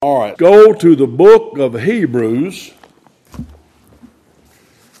All right, go to the book of Hebrews,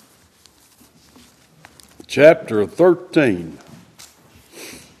 chapter 13.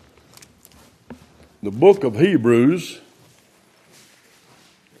 The book of Hebrews,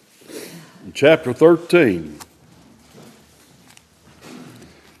 chapter 13.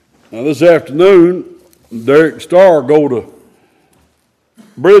 Now this afternoon, Derek Starr go to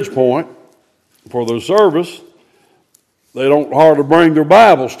Bridgepoint for their service. They don't hardly bring their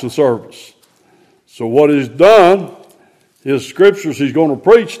Bibles to service. So what he's done, his scriptures he's going to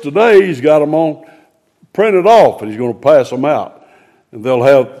preach today, he's got them on printed off, and he's going to pass them out. And they'll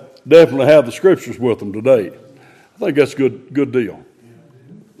definitely have the scriptures with them today. I think that's a good deal.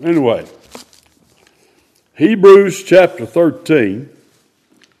 Anyway, Hebrews chapter 13.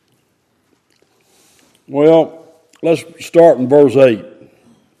 Well, let's start in verse 8.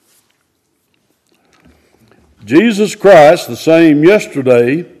 Jesus Christ, the same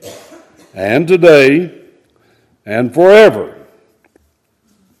yesterday and today and forever.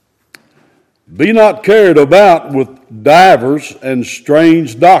 Be not carried about with divers and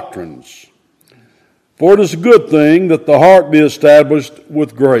strange doctrines, for it is a good thing that the heart be established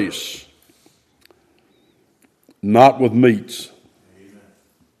with grace, not with meats,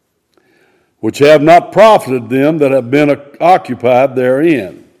 which have not profited them that have been occupied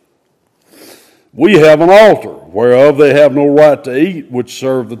therein. We have an altar, whereof they have no right to eat, which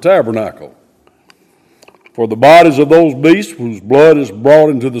serve the tabernacle. For the bodies of those beasts whose blood is brought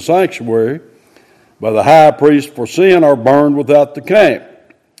into the sanctuary by the high priest for sin are burned without the camp.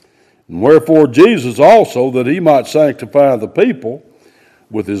 And wherefore Jesus also, that he might sanctify the people,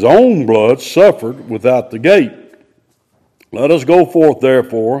 with his own blood suffered without the gate. Let us go forth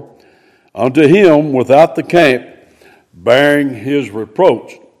therefore unto him without the camp, bearing his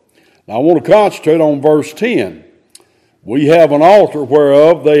reproach. Now I want to concentrate on verse 10. We have an altar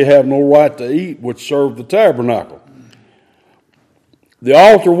whereof they have no right to eat, which serve the tabernacle. The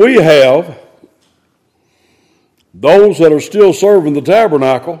altar we have, those that are still serving the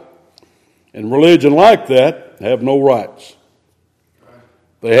tabernacle and religion like that have no rights.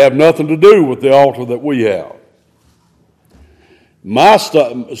 They have nothing to do with the altar that we have. My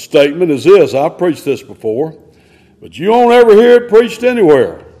statement is this. I've preached this before, but you won't ever hear it preached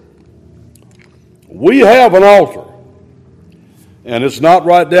anywhere. We have an altar, and it's not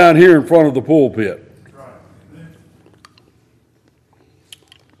right down here in front of the pulpit.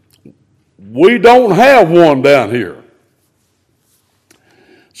 We don't have one down here.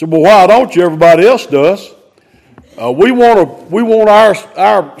 So, but why don't you? Everybody else does. We want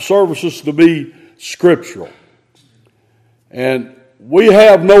our services to be scriptural, and we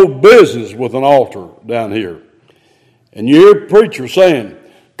have no business with an altar down here. And you hear preachers saying,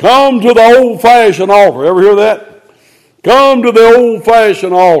 "Come to the old-fashioned altar." Ever hear that? Come to the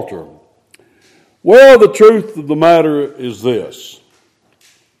old-fashioned altar. Well, the truth of the matter is this.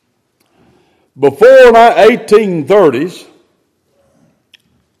 Before the 1830s,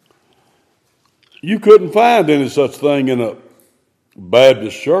 you couldn't find any such thing in a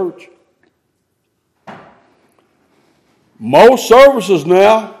Baptist church. Most services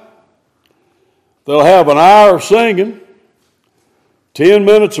now, they'll have an hour of singing, 10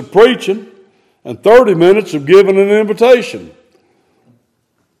 minutes of preaching, and 30 minutes of giving an invitation,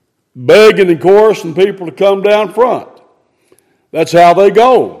 begging and chorusing people to come down front. That's how they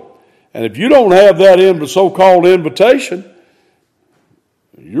go. And if you don't have that so-called invitation,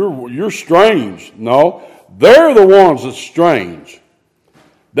 you're strange. No, they're the ones that's strange.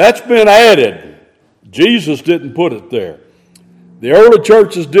 That's been added. Jesus didn't put it there. The early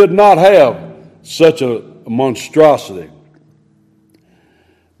churches did not have such a monstrosity.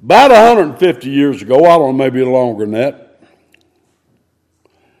 About 150 years ago, I don't know, maybe longer than that,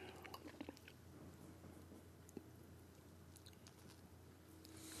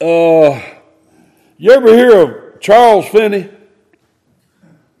 you ever hear of Charles Finney?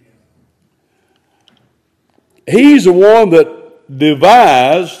 He's the one that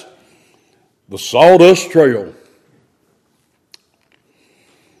devised the Sawdust Trail.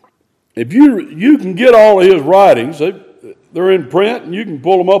 If you can get all of his writings, they're in print, and you can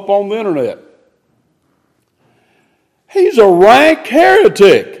pull them up on the internet. He's a rank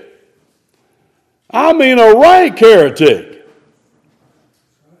heretic. I mean, a rank heretic.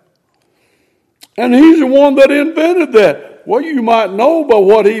 And he's the one that invented that. Well, you might know by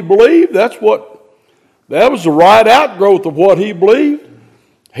what he believed. That was the right outgrowth of what he believed.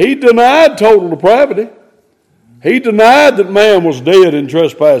 He denied total depravity. He denied that man was dead in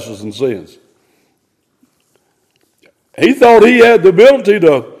trespasses and sins. He thought he had the ability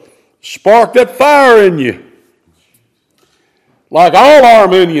to spark that fire in you. like all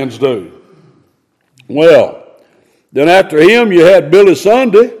Arminians do. Well, then after him you had Billy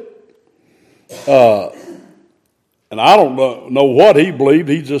Sunday, and I don't know what he believed.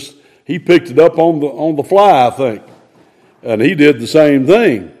 He picked it up on the fly, I think, and he did the same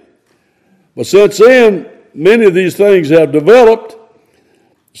thing. But since then, many of these things have developed,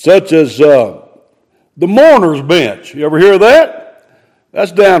 such as the mourner's bench. You ever hear of that?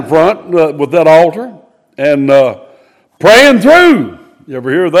 That's down front with that altar. And praying through. You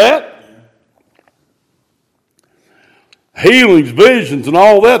ever hear of that? Healings, visions, and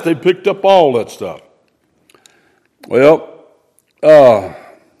all that. They picked up all that stuff. Well, and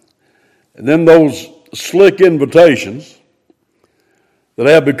then those slick invitations that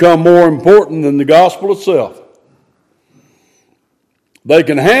have become more important than the gospel itself. They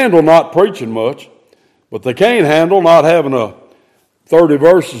can handle not preaching much, but they can't handle not having 30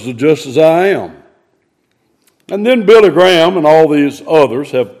 verses of just as I am. And then Billy Graham and all these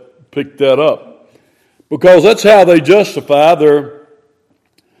others have picked that up because that's how they justify their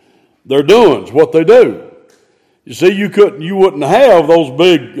doings, what they do. You see, you wouldn't have those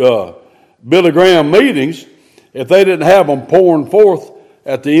big Billy Graham meetings if they didn't have them pouring forth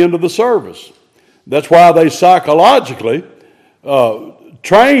at the end of the service. That's why they psychologically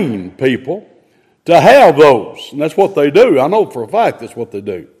train people to have those. And that's what they do. I know for a fact that's what they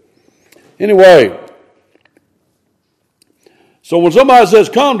do. Anyway, so when somebody says,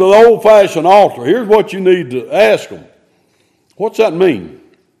 come to the old-fashioned altar, here's what you need to ask them. What's that mean?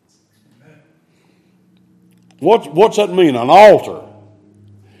 What's that mean, an altar?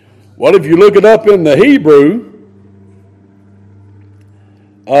 Well, if you look it up in the Hebrew,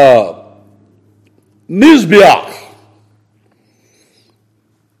 Mizbeach.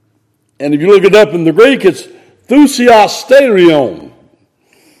 And if you look it up in the Greek, it's thusiasterion.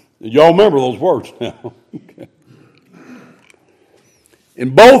 Y'all remember those words now. Okay.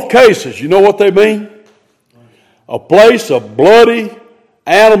 In both cases, you know what they mean? A place of bloody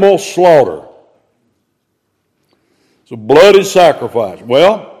animal slaughter. It's a bloody sacrifice.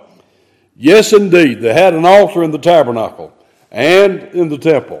 Well, yes indeed, they had an altar in the tabernacle and in the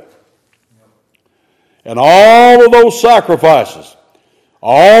temple. And all of those sacrifices,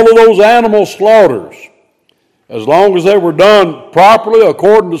 all of those animal slaughters, as long as they were done properly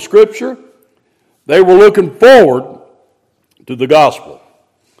according to Scripture, they were looking forward to the gospel.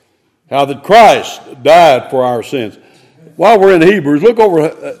 How that Christ died for our sins. While we're in Hebrews, look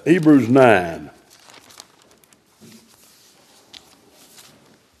over Hebrews 9.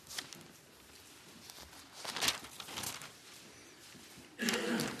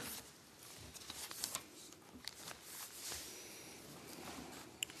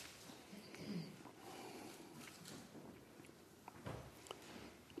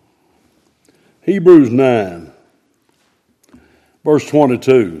 Hebrews 9, verse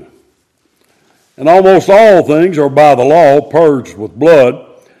 22. And almost all things are by the law purged with blood.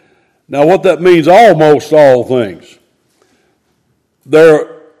 Now what that means, almost all things.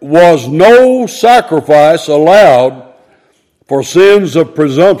 There was no sacrifice allowed for sins of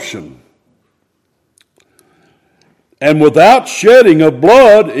presumption. And without shedding of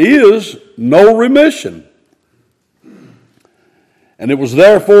blood is no remission. And it was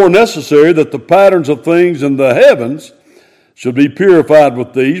therefore necessary that the patterns of things in the heavens should be purified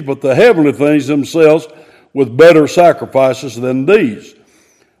with these, but the heavenly things themselves with better sacrifices than these.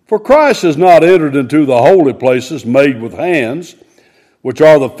 For Christ has not entered into the holy places made with hands, which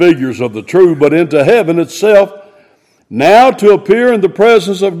are the figures of the true, but into heaven itself, now to appear in the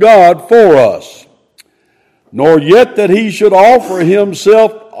presence of God for us. Nor yet that he should offer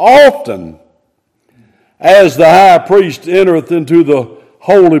himself often, as the high priest entereth into the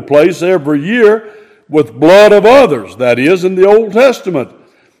holy place every year with blood of others, that is, in the Old Testament,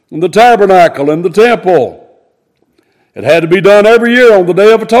 in the tabernacle, in the temple. It had to be done every year on the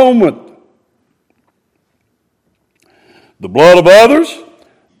Day of Atonement. The blood of others,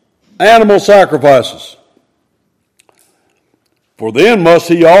 animal sacrifices. For then must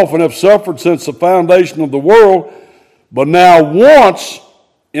he often have suffered since the foundation of the world, but now once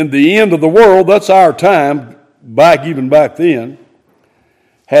in the end of the world, that's our time, even back then,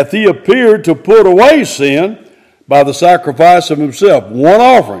 hath he appeared to put away sin by the sacrifice of himself, one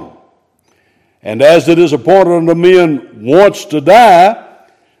offering. And as it is appointed unto men once to die,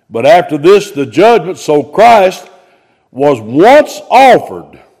 but after this the judgment, so Christ was once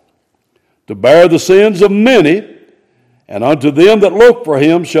offered to bear the sins of many, and unto them that look for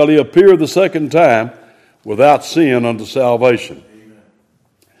him shall he appear the second time without sin unto salvation.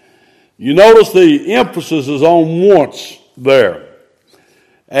 You notice the emphasis is on once there.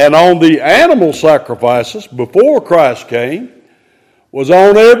 And on the animal sacrifices before Christ came, was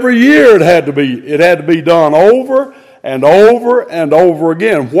on every year. It had to be done over and over and over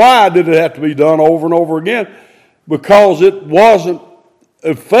again. Why did it have to be done over and over again? Because it wasn't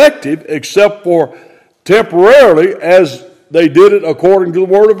effective except for temporarily, as they did it according to the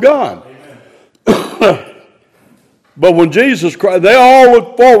Word of God. But when Jesus Christ, they all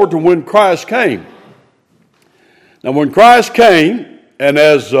looked forward to when Christ came. Now when Christ came, and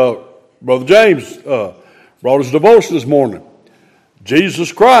as Brother James brought his devotion this morning,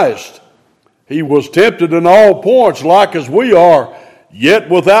 Jesus Christ, he was tempted in all points like as we are, yet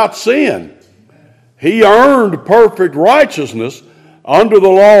without sin. He earned perfect righteousness under the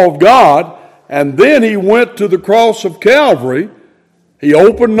law of God, and then he went to the cross of Calvary. He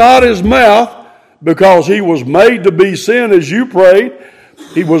opened not his mouth because he was made to be sin, as you prayed.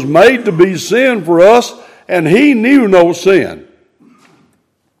 He was made to be sin for us, and he knew no sin.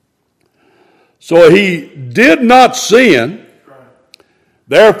 So he did not sin.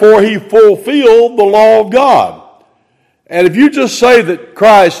 Therefore, he fulfilled the law of God. And if you just say that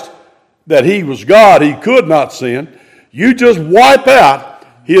Christ, that he was God, he could not sin, you just wipe out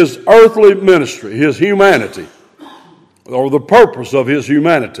his earthly ministry, his humanity, or the purpose of his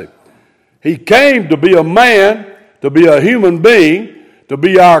humanity. He came to be a man, to be a human being, to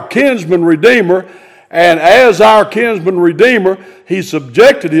be our kinsman redeemer, and as our kinsman redeemer, he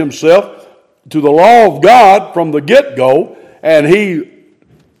subjected himself to the law of God from the get-go, and he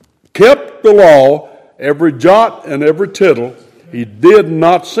kept the law, every jot and every tittle. He did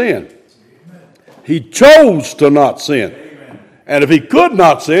not sin. He chose to not sin. And if he could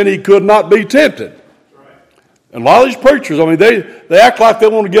not sin, he could not be tempted. And a lot of these preachers, I mean, they act like they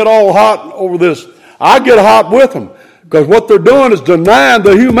want to get all hot over this. I get hot with them because what they're doing is denying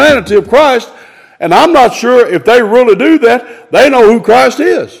the humanity of Christ. And I'm not sure if they really do that, they know who Christ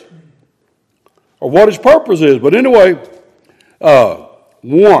is or what his purpose is. But anyway,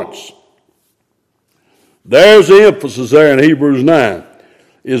 once. There's the emphasis there in Hebrews 9,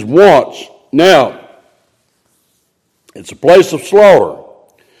 is once. Now, it's a place of slaughter,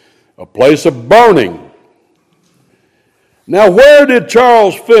 a place of burning. Now, where did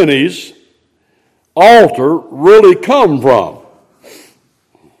Charles Finney's altar really come from?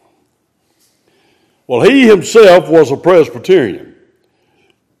 Well, he himself was a Presbyterian.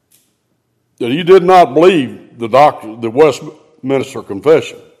 He did not believe the Westminster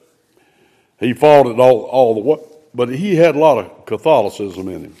Confession. He fought it all the way, but he had a lot of Catholicism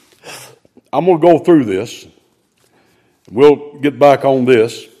in him. I'm going to go through this. We'll get back on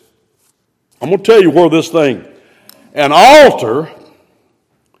this. I'm going to tell you where this thing, an altar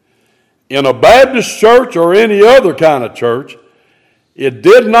in a Baptist church or any other kind of church, it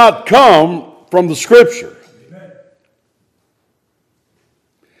did not come from the Scripture.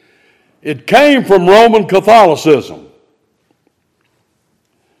 It came from Roman Catholicism.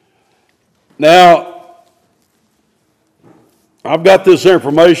 Now, I've got this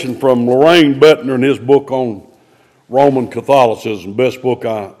information from Lorraine Bettner in his book on Roman Catholicism, best book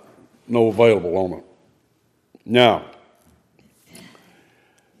I know available on it. Now,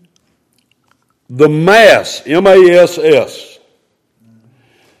 the Mass, M-A-S-S,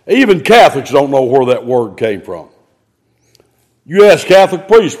 even Catholics don't know where that word came from. You ask Catholic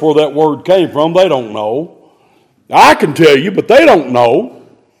priests where that word came from, they don't know. I can tell you, but they don't know.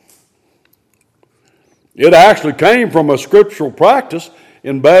 It actually came from a scriptural practice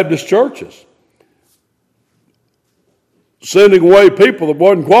in Baptist churches. Sending away people that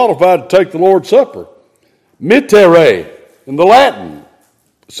wasn't qualified to take the Lord's Supper. Mittere in the Latin.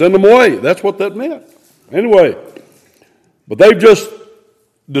 Send them away. That's what that meant. Anyway, but they've just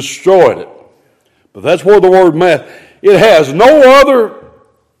destroyed it. But that's where the word Mass, it has no other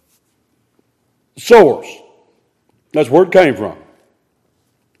source. That's where it came from.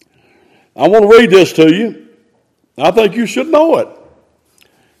 I want to read this to you. I think you should know it.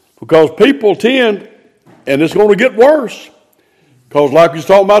 Because people tend, and it's going to get worse. Because like we was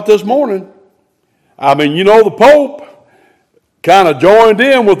talking about this morning, I mean, you know, the Pope kind of joined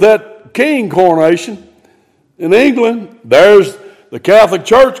in with that king coronation in England. There's the Catholic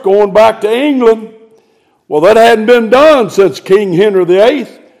Church going back to England. Well, that hadn't been done since King Henry VIII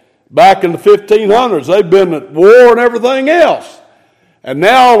back in the 1500s. They've been at war and everything else. And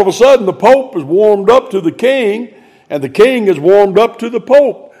now all of a sudden the Pope is warmed up to the king and the king is warmed up to the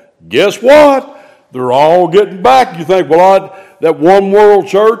Pope. Guess what? They're all getting back. You think, well, that one world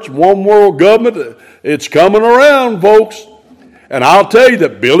church, one world government, it's coming around, folks. And I'll tell you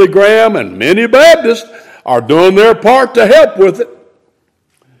that Billy Graham and many Baptists are doing their part to help with it.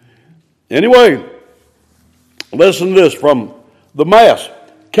 Anyway, listen to this from the Mass.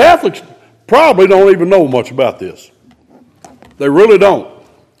 Catholics probably don't even know much about this. They really don't.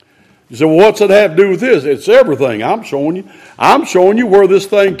 You say, well, what's it have to do with this? It's everything. I'm showing you where this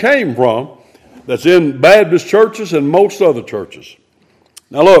thing came from that's in Baptist churches and most other churches.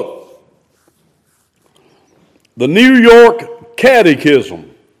 Now look, the New York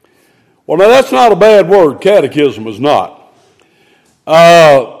Catechism. Well, now that's not a bad word. Catechism is not.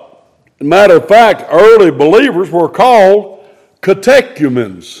 Matter of fact, early believers were called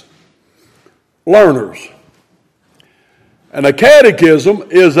catechumens, learners. And a catechism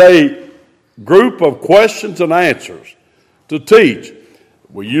is a group of questions and answers to teach.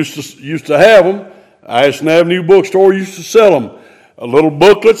 We used to have them. Ashton Avenue Bookstore used to sell them. Little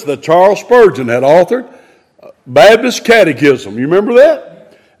booklets that Charles Spurgeon had authored. Baptist Catechism. You remember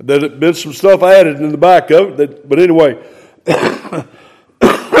that? There had been some stuff added in the back of it. But anyway,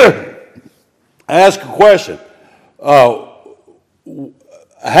 ask a question. How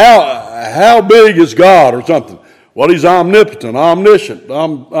big is God or something? Well, he's omnipotent, omniscient,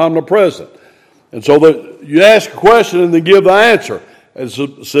 omnipresent. And so that you ask a question and then give the answer. It's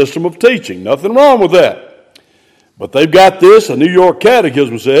a system of teaching. Nothing wrong with that. But they've got this, the New York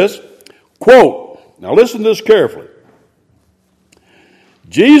Catechism says, quote, now listen to this carefully.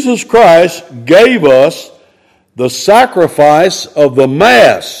 Jesus Christ gave us the sacrifice of the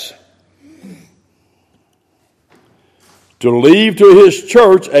Mass to leave to his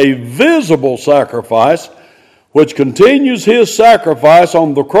church a visible sacrifice which continues his sacrifice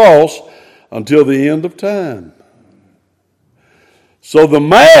on the cross until the end of time. So the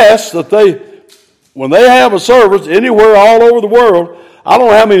Mass that when they have a service anywhere all over the world, I don't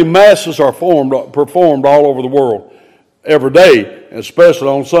know how many Masses are performed all over the world every day, especially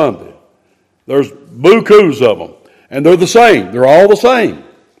on Sunday. There's bukus of them, and they're the same. They're all the same.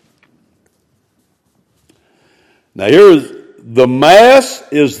 Now the Mass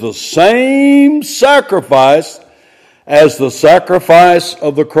is the same sacrifice as the sacrifice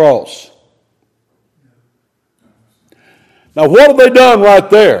of the cross. Now what have they done right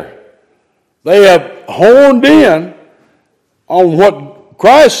there? They have honed in on what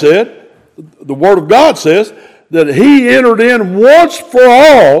Christ said, the Word of God says, that he entered in once for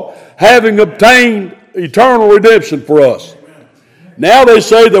all, having obtained eternal redemption for us. Now they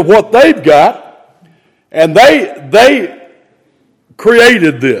say that what they've got, and they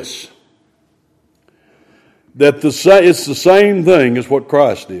created this, that it's the same thing as what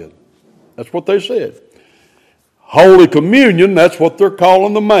Christ did. That's what they said. Holy Communion, that's what they're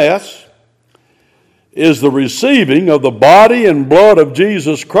calling the Mass, is the receiving of the body and blood of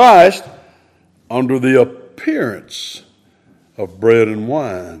Jesus Christ under the appearance of bread and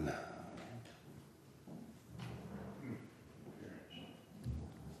wine.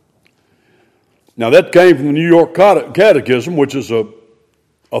 Now that came from the New York Catechism, which is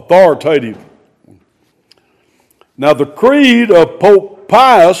authoritative. Now the creed of Pope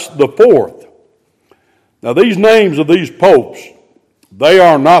Pius IV. Now these names of these popes, they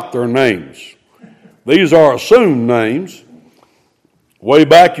are not their names. These are assumed names. Way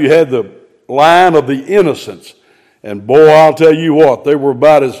back you had the line of the innocents. And boy, I'll tell you what, they were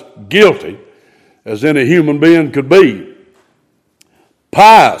about as guilty as any human being could be.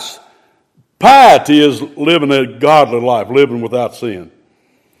 Pious. Piety is living a godly life, living without sin.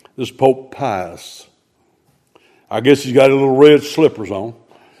 This Pope Pius. I guess he's got a little red slippers on.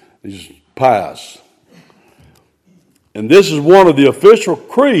 He's pious. And this is one of the official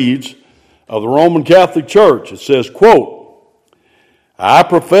creeds of the Roman Catholic Church. It says, quote, I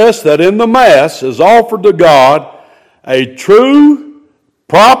profess that in the Mass is offered to God a true,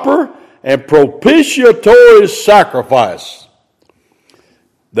 proper, and propitiatory sacrifice.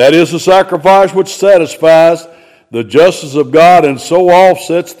 That is a sacrifice which satisfies the justice of God and so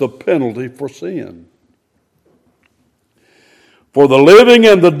offsets the penalty for sin. For the living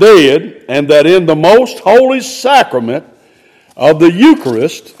and the dead, and that in the most holy sacrament of the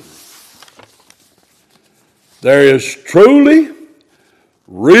Eucharist, there is truly,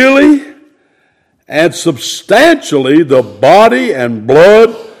 really, and substantially the body and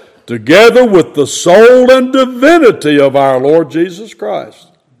blood together with the soul and divinity of our Lord Jesus Christ.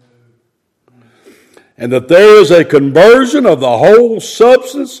 And that there is a conversion of the whole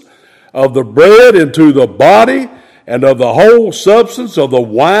substance of the bread into the body and of the whole substance of the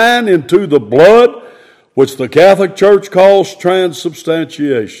wine into the blood, which the Catholic Church calls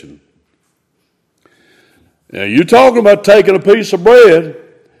transubstantiation. Now, you're talking about taking a piece of bread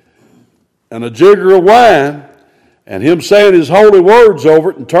and a jigger of wine and him saying his holy words over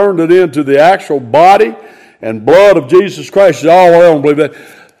it and turned it into the actual body and blood of Jesus Christ. Oh, I don't believe that.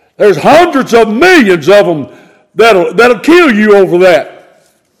 There's hundreds of millions of them that'll kill you over that.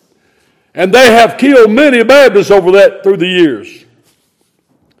 And they have killed many Baptists over that through the years.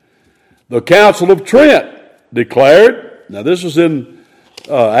 The Council of Trent declared, now this was in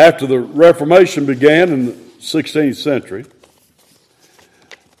after the Reformation began in the 16th century,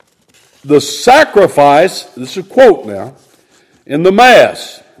 the sacrifice, this is a quote now, in the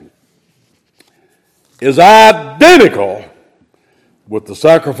Mass is identical with the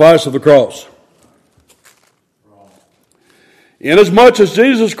sacrifice of the cross. Inasmuch as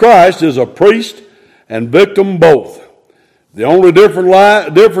Jesus Christ is a priest and victim both, the only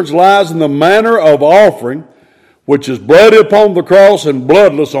difference lies in the manner of offering, which is bloody upon the cross and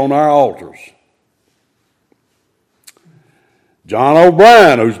bloodless on our altars. John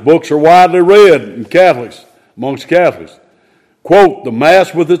O'Brien, whose books are widely read amongst Catholics, quote, "The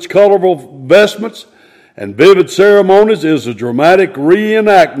Mass with its colorful vestments and vivid ceremonies is a dramatic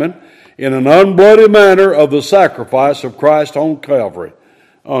reenactment in an unbloody manner of the sacrifice of Christ on Calvary,"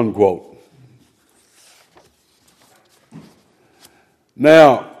 unquote.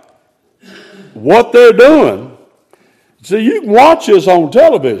 Now, what they're doing, see, you can watch this on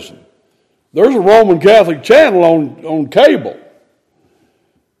television. There's a Roman Catholic channel on cable.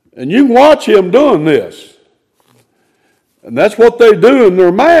 And you can watch him doing this. And that's what they do in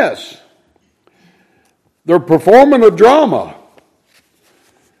their Mass. They're performing a drama.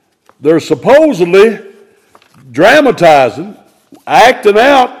 They're supposedly dramatizing, acting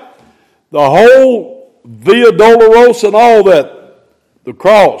out the whole Via Dolorosa and all that, the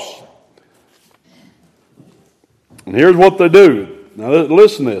cross. And here's what they do. Now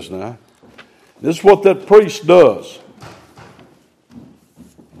listen to this now. This is what that priest does.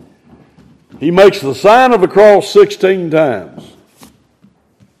 He makes the sign of the cross 16 times.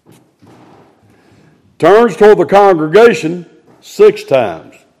 Turns toward the congregation 6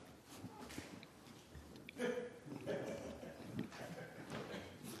 times.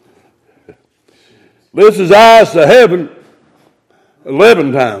 Lifts his eyes to heaven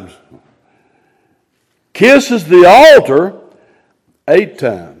 11 times. Kisses the altar 8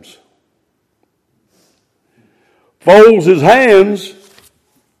 times. Folds his hands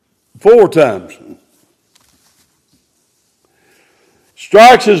 4 times.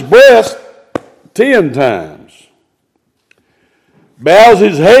 Strikes his breast 10 times. Bows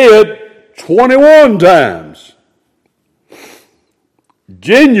his head 21 times.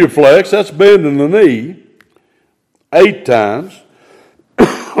 Genuflex, that's bending the knee, 8 times.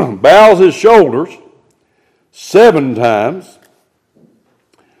 Bows his shoulders 7 times.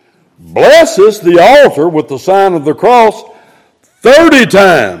 Blesses the altar with the sign of the cross 30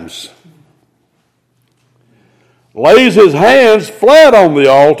 times. Lays his hands flat on the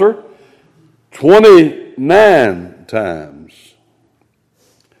altar 29 times.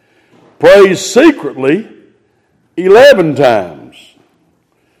 Prays secretly 11 times.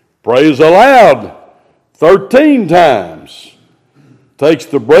 Prays aloud 13 times. Takes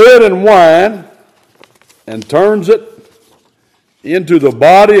the bread and wine and turns it into the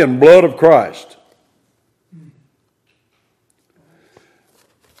body and blood of Christ.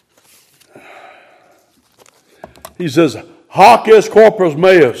 He says, "Hoc est corpus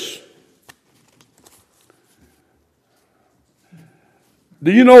meus."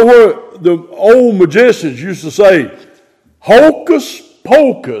 Do you know where the old magicians used to say, "Hocus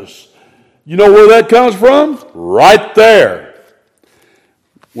pocus"? You know where that comes from? Right there.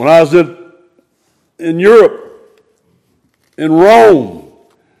 When I was in Europe, in Rome,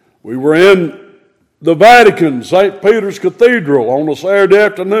 we were in the Vatican, St. Peter's Cathedral on a Saturday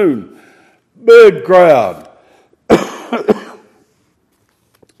afternoon. Big crowd.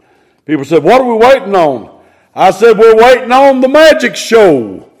 People said, "What are we waiting on?" I said, "We're waiting on the magic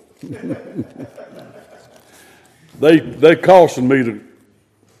show." They cautioned me to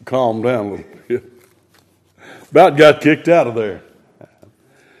calm down a little bit. About got kicked out of there.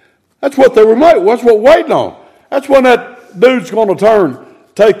 That's what they were waiting. That's what we're waiting on. That's when that dude's going to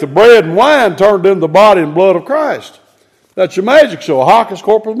take the bread and wine, turn it into the body and blood of Christ. That's your magic show. Hoc est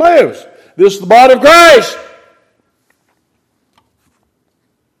corpus meus. This is the body of Christ.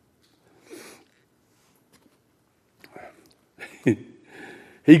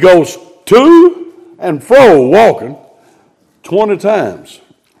 He goes to and fro walking 20 times.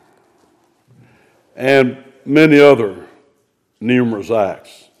 And many other numerous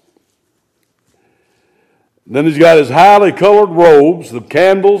acts. Then he's got his highly colored robes, the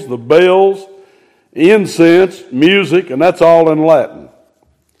candles, the bells, incense, music, and that's all in Latin.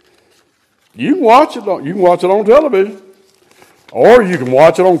 You can watch it. You can watch it on television, or you can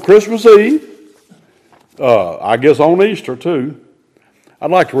watch it on Christmas Eve. I guess on Easter too. I'd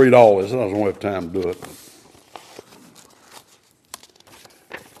like to read all this. I don't have time to do it.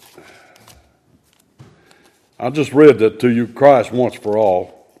 I just read that to you, Christ once for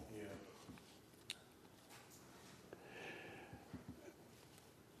all.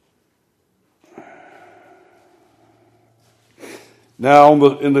 Now,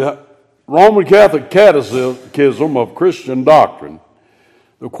 in the Roman Catholic Catechism of Christian doctrine,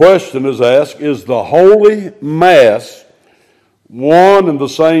 the question is asked, is the Holy Mass one and the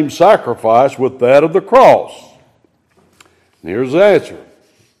same sacrifice with that of the cross? And here's the answer.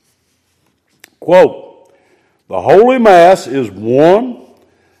 Quote, the Holy Mass is one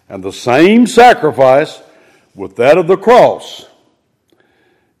and the same sacrifice with that of the cross,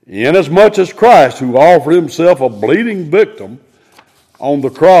 inasmuch as Christ, who offered himself a bleeding victim on the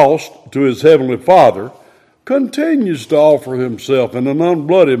cross to his heavenly Father, continues to offer himself in an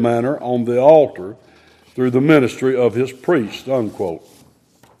unbloody manner on the altar through the ministry of his priest, unquote.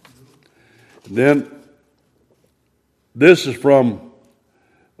 Then, this is from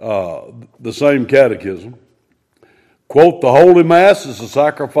the same catechism. Quote, the Holy Mass is a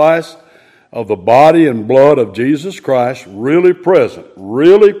sacrifice of the body and blood of Jesus Christ, really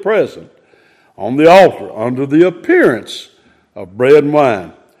present on the altar under the appearance of bread and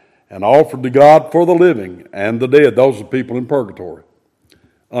wine, and offered to God for the living and the dead. Those are people in purgatory,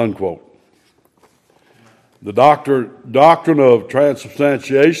 unquote. The doctrine of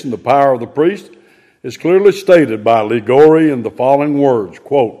transubstantiation, the power of the priest, is clearly stated by Ligori in the following words,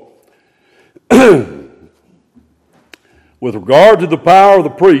 quote, with regard to the power of the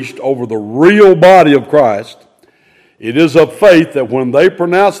priest over the real body of Christ, it is of faith that when they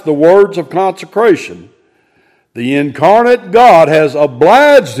pronounce the words of consecration, the incarnate God has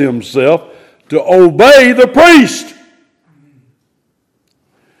obliged himself to obey the priest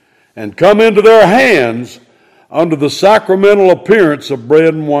and come into their hands under the sacramental appearance of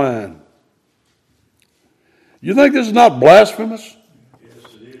bread and wine. You think this is not blasphemous?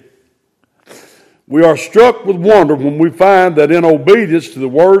 Yes, it is. We are struck with wonder when we find that in obedience to the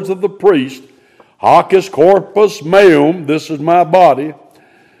words of the priest, hoc est corpus meum, this is my body,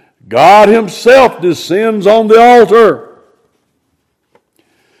 God himself descends on the altar.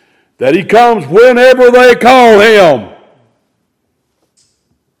 That he comes whenever they call him.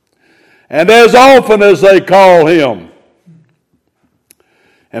 And as often as they call him.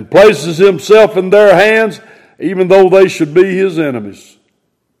 And places himself in their hands, even though they should be his enemies.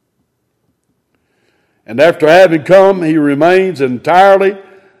 And after having come, he remains entirely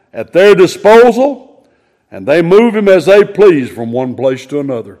at their disposal, and they move him as they please from one place to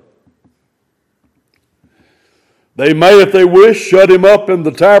another. They may, if they wish, shut him up in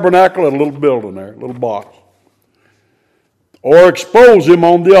the tabernacle, in a little building there, a little box. Or expose him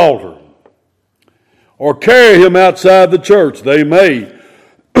on the altar. Or carry him outside the church. They may,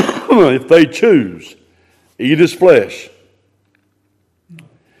 if they choose, eat his flesh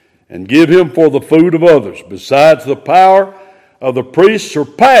and give him for the food of others. Besides, the power of the priest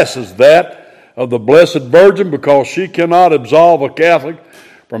surpasses that of the Blessed Virgin, because she cannot absolve a Catholic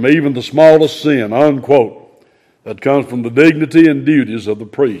from even the smallest sin, unquote. That comes from the dignity and duties of the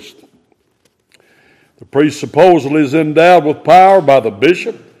priest. The priest supposedly is endowed with power by the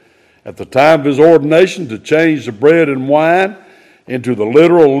bishop at the time of his ordination to change the bread and wine into the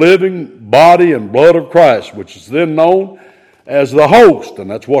literal living body and blood of Christ, which is then known as the host,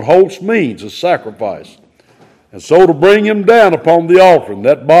 and that's what host means, is sacrifice. And so to bring him down upon the altar, and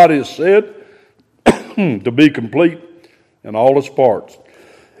that body is said to be complete in all its parts,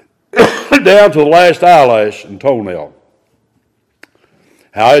 down to the last eyelash and toenail.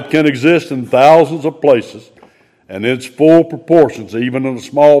 How it can exist in thousands of places and in its full proportions, even in a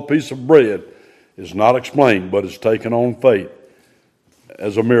small piece of bread, is not explained, but is taken on faith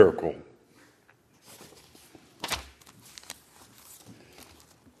as a miracle.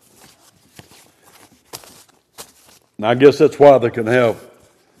 And I guess that's why they can have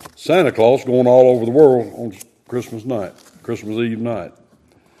Santa Claus going all over the world on Christmas Eve night.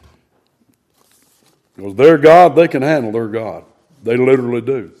 Because their God, they can handle their God. They literally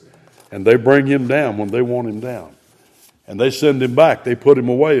do. And they bring him down when they want him down. And they send him back. They put him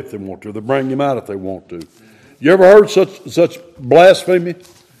away if they want to. They bring him out if they want to. You ever heard such blasphemy?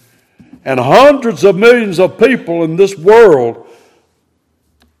 And hundreds of millions of people in this world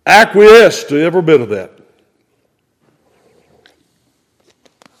acquiesce to every bit of that.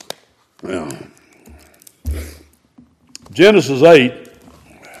 Yeah. Genesis 8.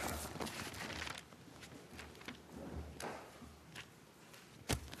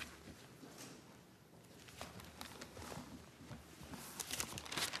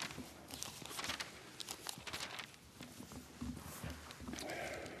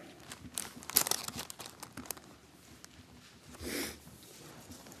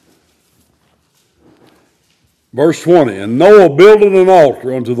 Verse 20, and Noah builded an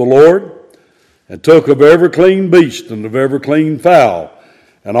altar unto the Lord, and took of every clean beast and of every clean fowl,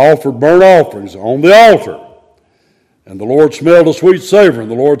 and offered burnt offerings on the altar. And the Lord smelled a sweet savor, and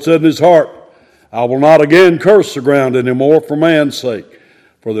the Lord said in his heart, I will not again curse the ground any more for man's sake.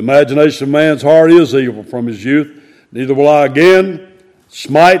 For the imagination of man's heart is evil from his youth. Neither will I again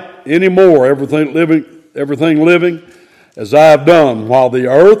smite any more everything living as I have done, while the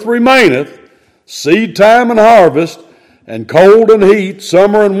earth remaineth, seed time and harvest, and cold and heat,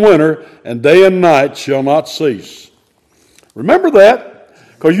 summer and winter, and day and night shall not cease. Remember that?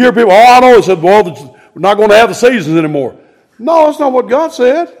 Because you hear people, I know it said, well, we're not going to have the seasons anymore. No, that's not what God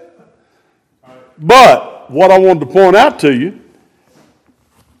said. But what I wanted to point out to you,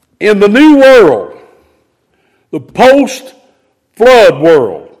 in the new world, the post-flood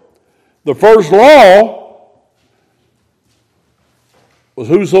world, the first law was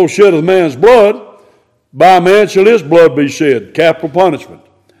whoso sheddeth man's blood, by man shall his blood be shed, capital punishment.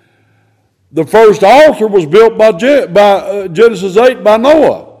 The first altar was built by Genesis 8 by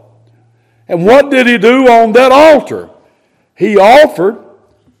Noah. And what did he do on that altar? He offered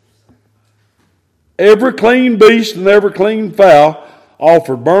every clean beast and every clean fowl,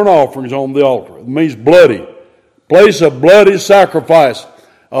 offered burnt offerings on the altar. It means bloody. Place of bloody sacrifice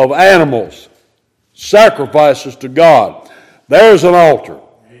of animals. Sacrifices to God. There's an altar.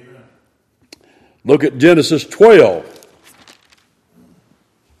 Amen. Look at Genesis 12.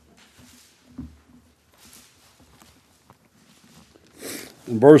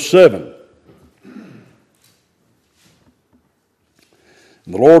 In verse 7.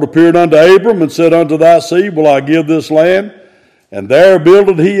 And the Lord appeared unto Abram and said, unto thy seed will I give this land. And there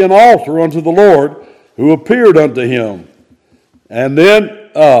builded he an altar unto the Lord, who appeared unto him. And then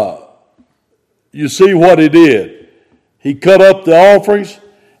you see what he did. He cut up the offerings,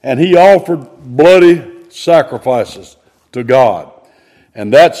 and he offered bloody sacrifices to God.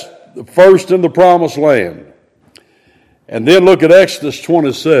 And that's the first in the promised land. And then look at Exodus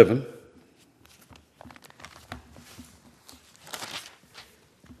 27.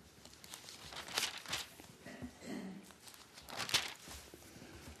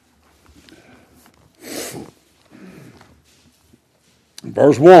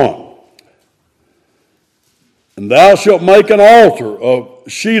 Verse 1. And thou shalt make an altar of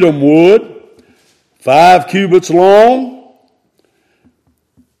shittim wood, 5 cubits long,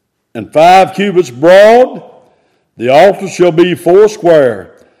 and 5 cubits broad. The altar shall be 4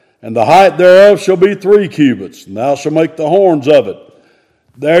 square, and the height thereof shall be 3 cubits, and thou shalt make the horns of it.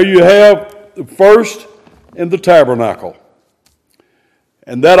 There you have the first in the tabernacle.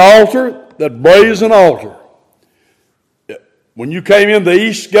 And that altar, that brazen altar, when you came in the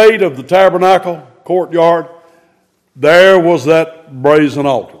east gate of the tabernacle courtyard, there was that brazen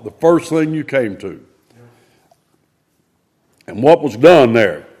altar, the first thing you came to. And what was done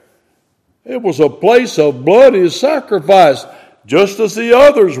there? It was a place of bloody sacrifice, just as the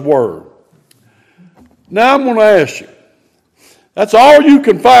others were. Now I'm going to ask you, that's all you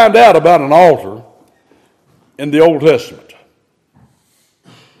can find out about an altar in the Old Testament.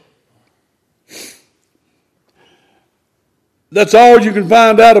 That's all you can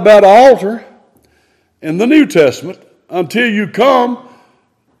find out about an altar in the New Testament until you come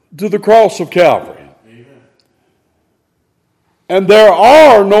to the cross of Calvary. Amen. And there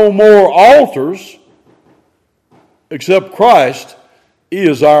are no more altars except Christ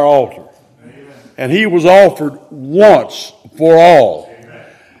is our altar. Amen. And he was offered once for all. Amen.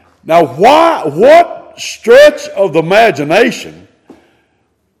 Now, what stretch of the imagination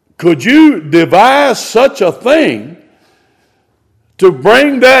could you devise such a thing to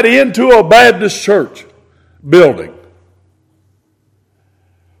bring that into a Baptist church building?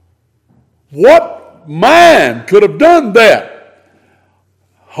 What mind could have done that?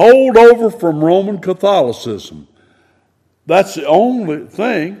 Hold over from Roman Catholicism. That's the only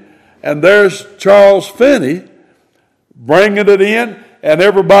thing. And there's Charles Finney bringing it in, and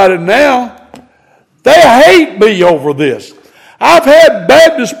everybody now, they hate me over this. I've had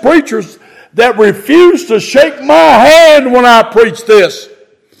Baptist preachers that refuse to shake my hand when I preach this.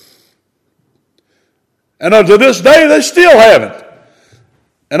 And unto this day, they still haven't.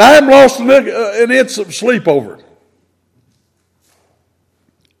 And I haven't lost an inch of sleep over it.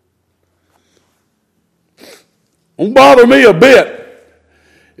 Don't bother me a bit.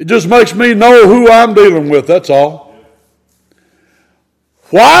 It just makes me know who I'm dealing with, that's all.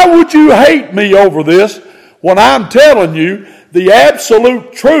 Why would you hate me over this when I'm telling you the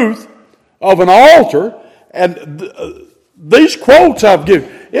absolute truth of an altar? And these quotes I've given,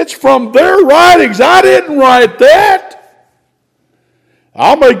 it's from their writings. I didn't write that.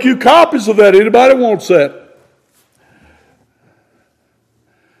 I'll make you copies of that. Anybody wants that?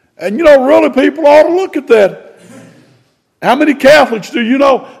 And really people ought to look at that. How many Catholics do you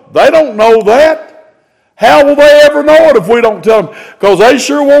know? They don't know that. How will they ever know it if we don't tell them? Because they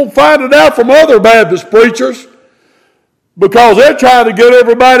sure won't find it out from other Baptist preachers, because they're trying to get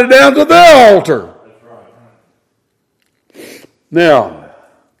everybody down to their altar. Now,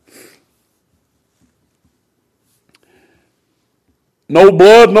 no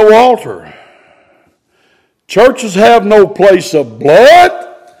blood, no altar. Churches have no place of blood.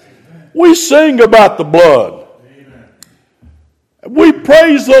 We sing about the blood. We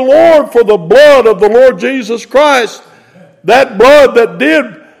praise the Lord for the blood of the Lord Jesus Christ. That blood that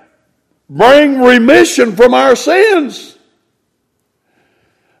did bring remission from our sins.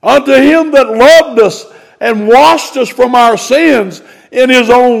 Unto him that loved us and washed us from our sins in his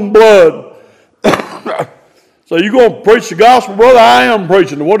own blood. So you going to preach the gospel, brother? I am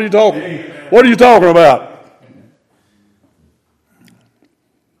preaching. What are you talking about?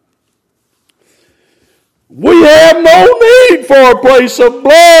 We have no need for a place of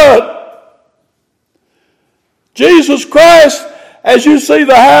blood. Jesus Christ, as you see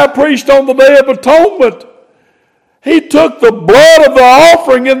the high priest on the Day of Atonement, he took the blood of the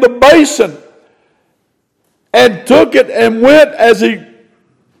offering in the basin and took it and went as he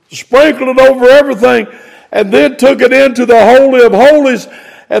sprinkled it over everything, and then took it into the Holy of Holies,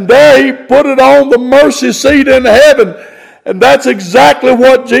 and there he put it on the mercy seat in heaven. And that's exactly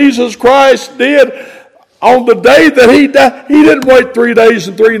what Jesus Christ did on the day that he died. He didn't wait 3 days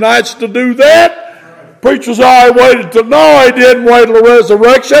and 3 nights to do that. Preachers, I waited till, no, he didn't wait till the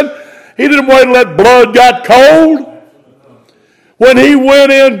resurrection. He didn't wait till that blood got cold. When he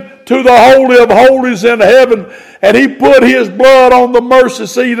went into the Holy of Holies in heaven and he put his blood on the mercy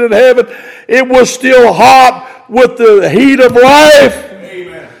seat in heaven, it was still hot with the heat of life.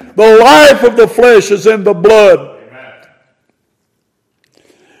 Amen. The life of the flesh is in the blood.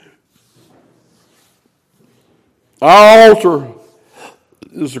 Our altar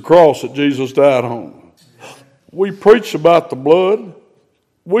is the cross that Jesus died on. We preach about the blood.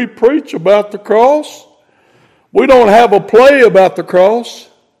 We preach about the cross. We don't have a play about the cross.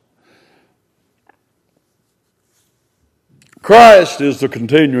 Christ is the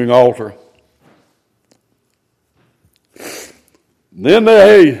continuing altar. Then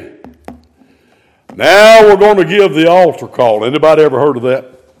now we're going to give the altar call. Anybody ever heard of that?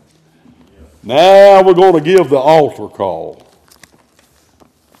 Now we're going to give the altar call.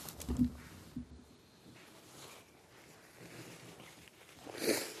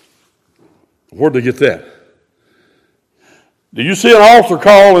 Where'd they get that? Do you see an altar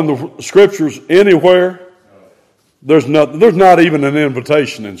call in the Scriptures anywhere? There's not even an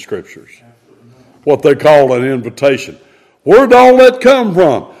invitation in Scriptures. What they call an invitation. Where'd all that come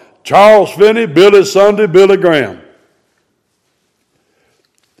from? Charles Finney, Billy Sunday, Billy Graham.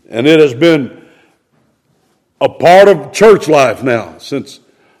 And it has been a part of church life now since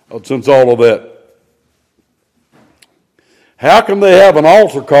all of that. How can they have an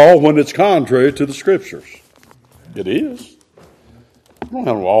altar call when it's contrary to the Scriptures? It is. I don't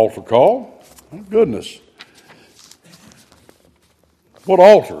have an altar call. My goodness. What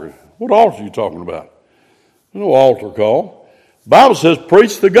altar? What altar are you talking about? No altar call. The Bible says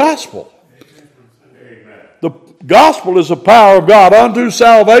preach the gospel. Amen. The gospel is the power of God unto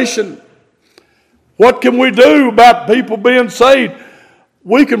salvation. What can we do about people being saved?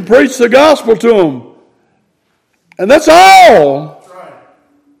 We can preach the gospel to them. And that's all. That's right.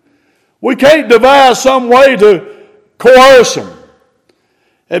 We can't devise some way to coerce them.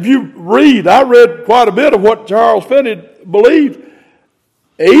 If you read, I read quite a bit of what Charles Finney believed.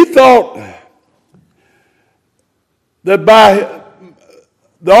 He thought that by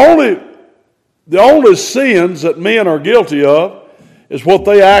the only sins that men are guilty of is what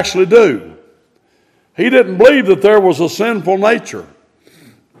they actually do. He didn't believe that there was a sinful nature.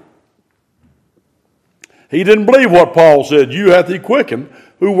 He didn't believe what Paul said, you hath he quickened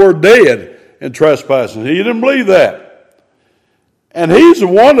who were dead in trespasses. He didn't believe that. And he's the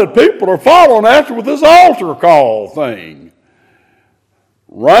one that people are following after with this altar call thing.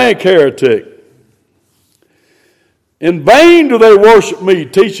 Rank heretic. In vain do they worship me,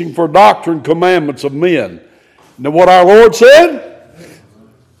 teaching for doctrine commandments of men. Now what our Lord said?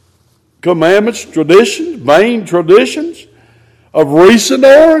 Commandments, traditions, vain traditions of recent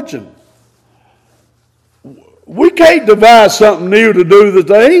origin. We can't devise something new to do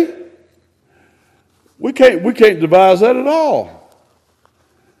today. We can't devise that at all.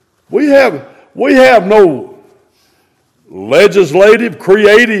 We have no legislative,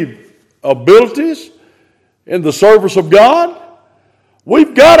 creative abilities in the service of God.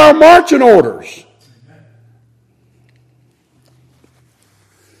 We've got our marching orders.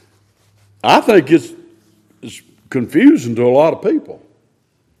 I think it's confusing to a lot of people.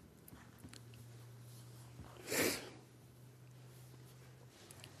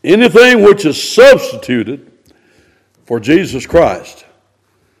 Anything which is substituted for Jesus Christ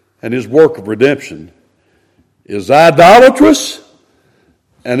and his work of redemption is idolatrous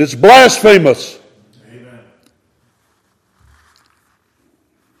and it's blasphemous. Amen.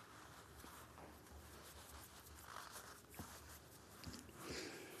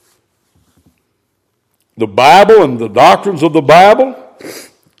 The Bible and the doctrines of the Bible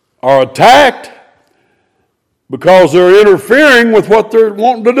are attacked because they're interfering with what they're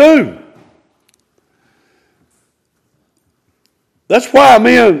wanting to do. That's why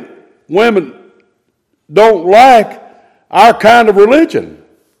men, women don't like our kind of religion,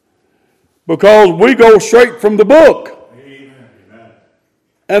 because we go straight from the book. Amen.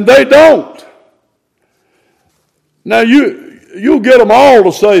 And they don't. Now you'll get them all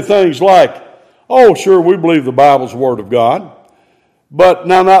to say things like, "Oh, sure, we believe the Bible's the Word of God," but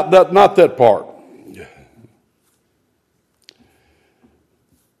now not that part.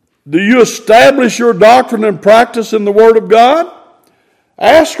 Do you establish your doctrine and practice in the Word of God?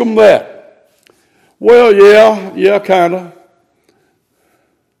 Ask them that. Well, yeah, kind of.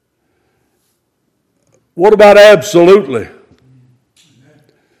 What about absolutely?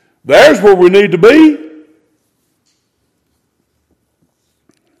 There's where we need to be.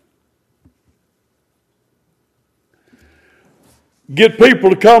 Get people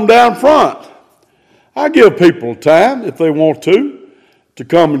to come down front. I give people time, if they want to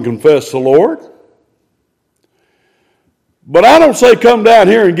come and confess the Lord. But I don't say come down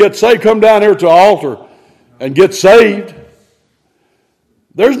here and get saved. Come down here to the altar and get saved.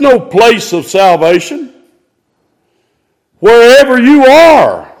 There's no place of salvation. Wherever you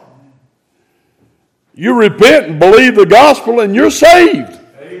are, you repent and believe the gospel and you're saved.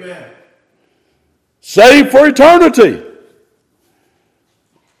 Amen. Saved for eternity.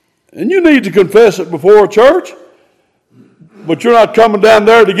 And you need to confess it before a church, but you're not coming down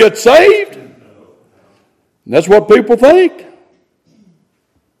there to get saved. And that's what people think.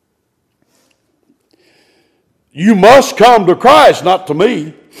 You must come to Christ, not to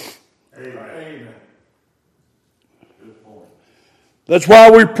me. Amen. That's why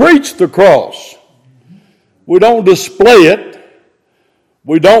we preach the cross. We don't display it.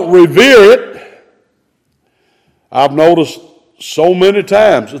 We don't revere it. I've noticed so many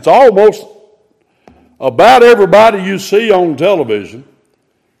times, it's almost about everybody you see on television,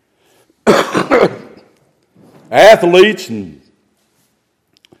 athletes and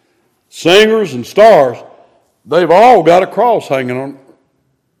singers and stars, they've all got a cross hanging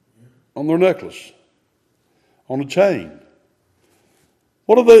on their necklace, on a chain.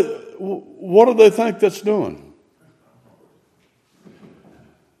 What do they think that's doing?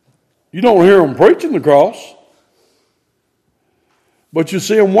 You don't hear them preaching the cross, but you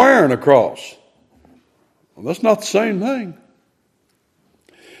see them wearing a cross. Well, that's not the same thing.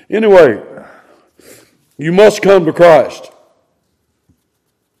 Anyway, you must come to Christ.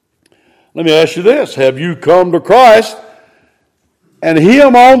 Let me ask you this. Have you come to Christ and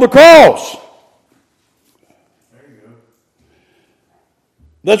Him on the cross? There you go.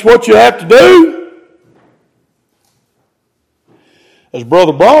 That's what you have to do. As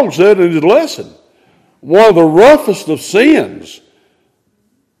Brother Brown said in his lesson, one of the roughest of sins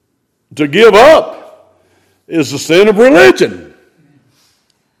to give up is the sin of religion.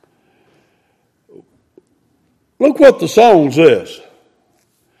 Look what the song says.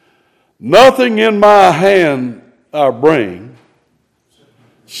 Nothing in my hand I bring,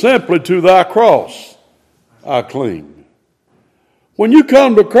 simply to thy cross I cling. When you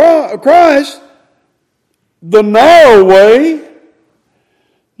come to Christ, the narrow way,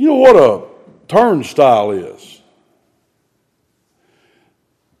 you know what a turnstile is.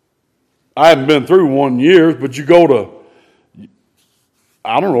 I haven't been through one year, but you go to,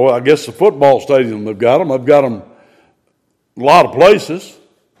 I don't know, I guess the football stadium they've got them. I've got them a lot of places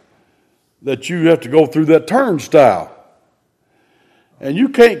that you have to go through that turnstile. And you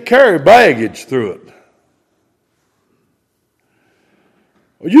can't carry baggage through it.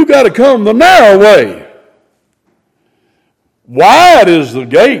 Well, you got to come the narrow way. Wide is the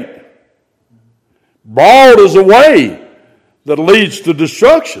gate. Broad is the way that leads to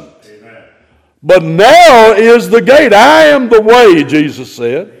destruction. Amen. But narrow is the gate. I am the way, Jesus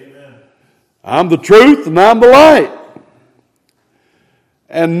said. Amen. I'm the truth and I'm the light.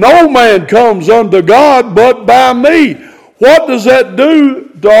 And no man comes unto God but by me. What does that do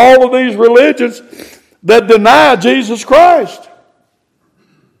to all of these religions that deny Jesus Christ?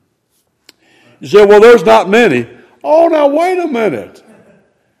 You say, well, there's not many. Oh, now wait a minute.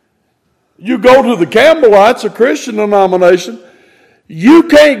 You go to the Campbellites, a Christian denomination, you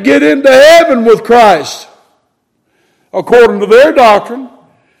can't get into heaven with Christ. According to their doctrine,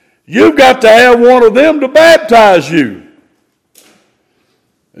 you've got to have one of them to baptize you.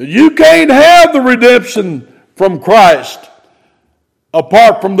 You can't have the redemption from Christ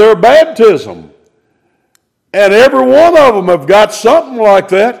apart from their baptism. And every one of them have got something like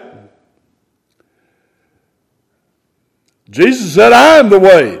that. Jesus said, I am the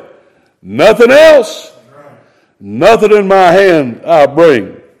way. Nothing else. Nothing in my hand I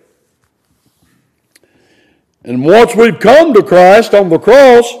bring. And once we've come to Christ on the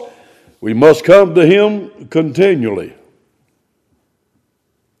cross, we must come to Him continually.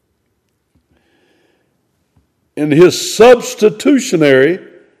 In His substitutionary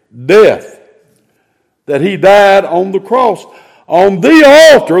death, that He died on the cross. On the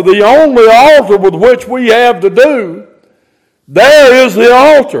altar, the only altar with which we have to do, there is the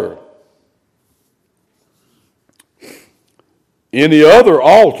altar. Any other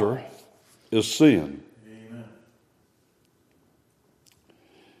altar is sin.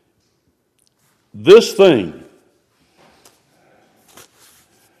 This thing,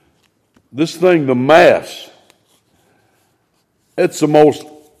 the Mass, it's the most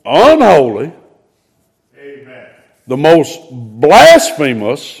unholy, Amen. the most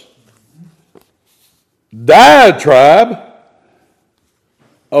blasphemous diatribe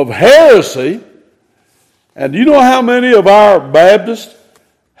of heresy. And do you know how many of our Baptists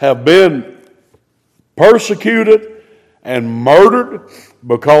have been persecuted and murdered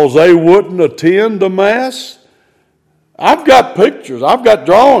because they wouldn't attend the Mass? I've got pictures, I've got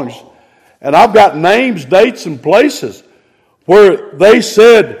drawings, and I've got names, dates, and places where they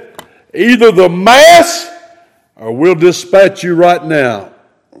said, either the Mass or we'll dispatch you right now.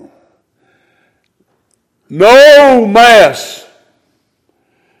 No Mass.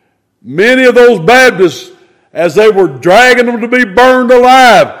 Many of those Baptists, as they were dragging them to be burned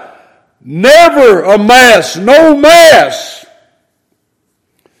alive, never a Mass, no Mass.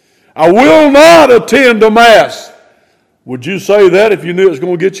 I will not attend a Mass. Would you say that if you knew it was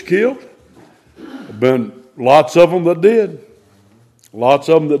going to get you killed? There have been lots of them that did. Lots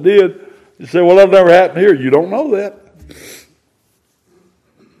of them that did. You say, well, that never happened here. You don't know that.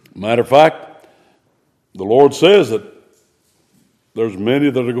 Matter of fact, the Lord says that there's many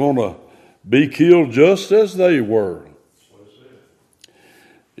that are going to be killed just as they were.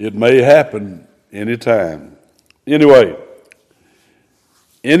 It may happen any time. Anyway,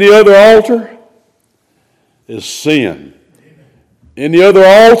 any other altar is sin. Any other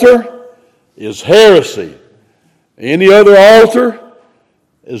altar is heresy. Any other altar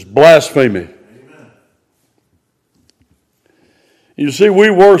is blasphemy. You see, we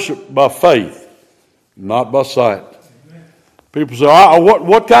worship by faith, not by sight. People say,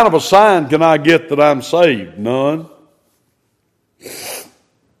 what kind of a sign can I get that I'm saved? None.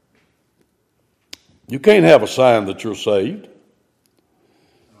 You can't have a sign that you're saved.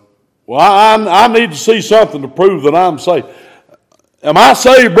 Well, I need to see something to prove that I'm saved. Am I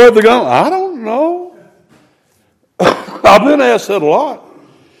saved, Brother Gunn? I don't know. I've been asked that a lot.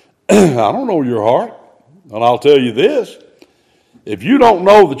 I don't know your heart. And I'll tell you this. If you don't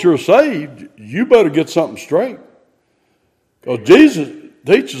know that you're saved, you better get something straight. Because Jesus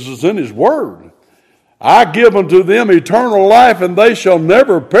teaches us in His Word, I give unto them eternal life, and they shall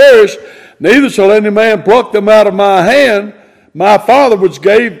never perish, neither shall any man pluck them out of my hand. My Father which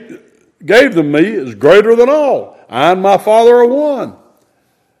gave them me is greater than all. I and my Father are one.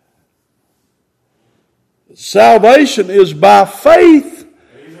 Salvation is by faith,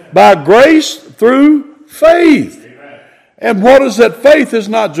 by grace through faith. And what is that faith? Is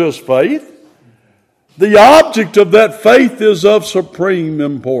not just faith. The object of that faith is of supreme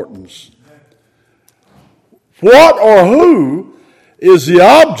importance. What or who is the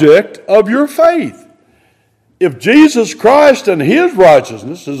object of your faith? If Jesus Christ and His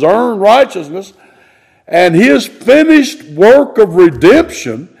righteousness, His earned righteousness, and His finished work of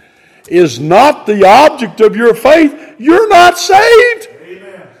redemption is not the object of your faith, you're not saved.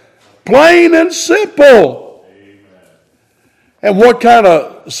 Amen. Plain and simple. Amen. And what kind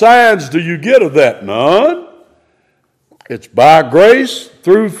of signs do you get of that? None. It's by grace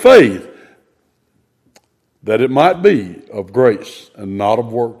through faith, that it might be of grace and not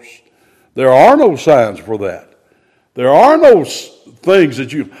of works. There are no signs for that. There are no things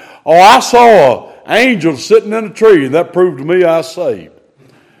that I saw an angel sitting in a tree and that proved to me I was saved.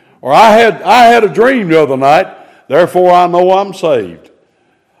 Or I had a dream the other night, therefore I know I'm saved.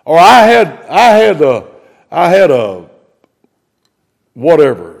 Or I had a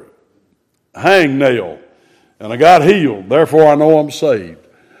whatever, hangnail, and I got healed, therefore I know I'm saved.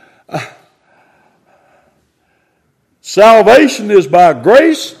 Salvation is by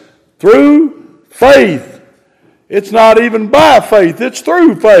grace through faith. It's not even by faith, it's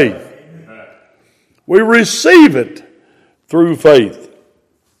through faith. We receive it through faith.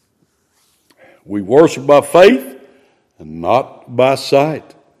 We worship by faith and not by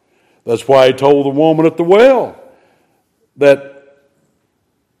sight. That's why he told the woman at the well that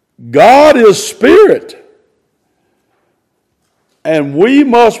God is spirit, and we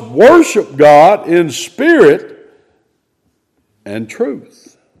must worship God in spirit and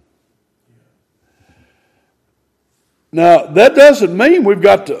truth. Now, that doesn't mean we've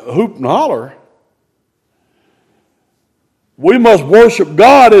got to hoop and holler. We must worship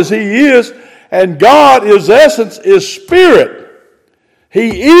God as He is, and God, His essence, is spirit.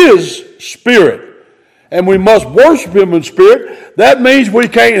 He is spirit, and we must worship Him in spirit. That means we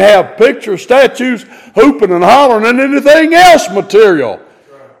can't have pictures, statues, hooping and hollering, and anything else material.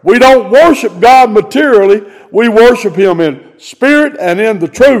 We don't worship God materially. We worship Him in spirit and in the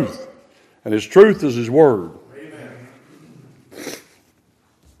truth. And His truth is His Word. Amen.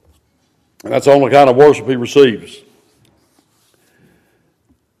 And that's the only kind of worship He receives.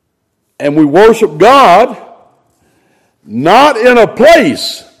 And we worship God not in a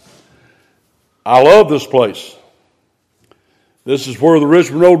place. I love this place. This is where the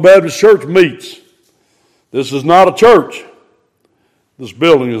Richmond Road Baptist Church meets. This is not a church. This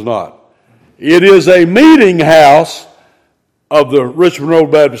building is not. It is a meeting house of the Richmond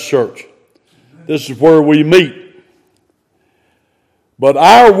Road Baptist Church. This is where we meet. But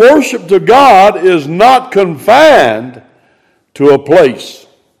our worship to God is not confined to a place.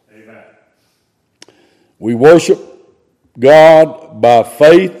 Amen. We worship God by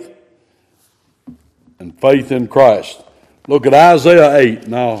faith and faith in Christ. Look at Isaiah 8,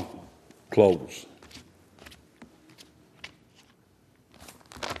 and I'll close.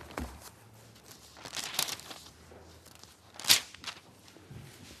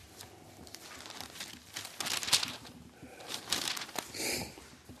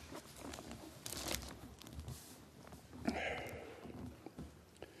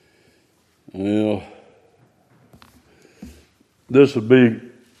 Well, this would be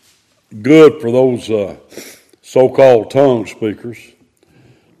good for those so-called tongue speakers.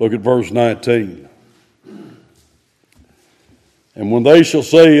 Look at verse 19. And when they shall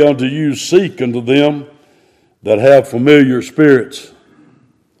say unto you, seek unto them that have familiar spirits,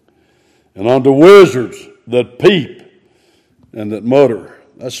 and unto wizards that peep and that mutter.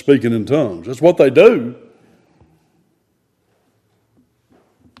 That's speaking in tongues. That's what they do.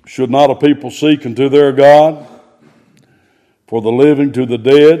 Should not a people seek unto their God, for the living to the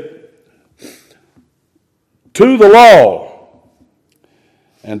dead, to the law,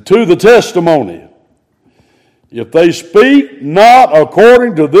 and to the testimony? If they speak not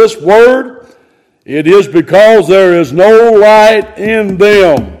according to this word, it is because there is no light in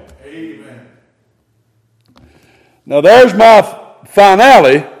them. Amen. Now there's my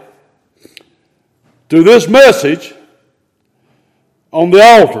finale to this message on the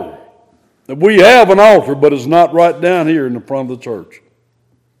altar. That we have an altar, but it's not right down here in the front of the church.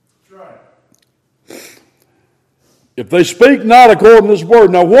 That's right. If they speak not according to this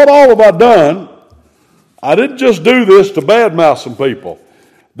word. Now what all have I done? I didn't just do this to badmouth some people.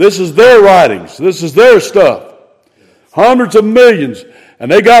 This is their writings. This is their stuff. Hundreds of millions.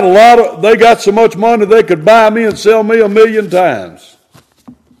 And they got so much money they could buy me and sell me 1,000,000 times.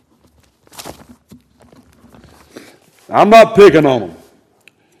 I'm not picking on them.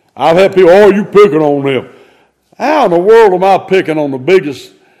 I've had people, you picking on them. How in the world am I picking on the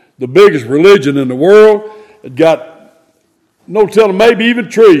biggest religion in the world? It got, no telling, maybe even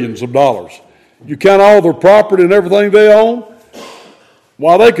trillions of dollars. You count all their property and everything they own.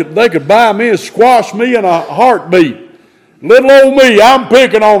 Well, they could buy me and squash me in a heartbeat. Little old me, I'm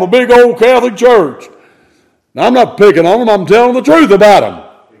picking on the big old Catholic Church. Now, I'm not picking on them, I'm telling the truth about them.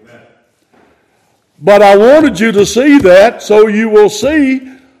 Amen. But I wanted you to see that so you will see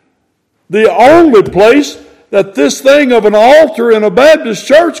the only place that this thing of an altar in a Baptist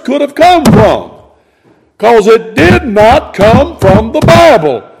church could have come from. Because it did not come from the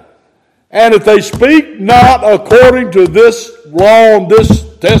Bible. And if they speak not according to this law and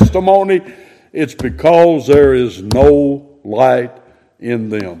this testimony, it's because there is no light in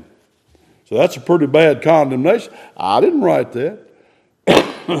them. So that's a pretty bad condemnation. I didn't write that.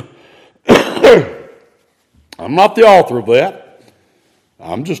 I'm not the author of that.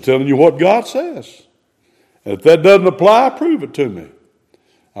 I'm just telling you what God says. And if that doesn't apply, prove it to me.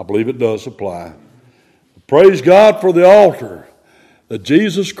 I believe it does apply. Praise God for the altar that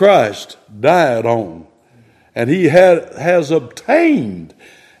Jesus Christ died on. And He has obtained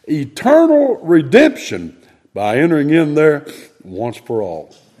eternal redemption by entering in there once for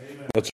all.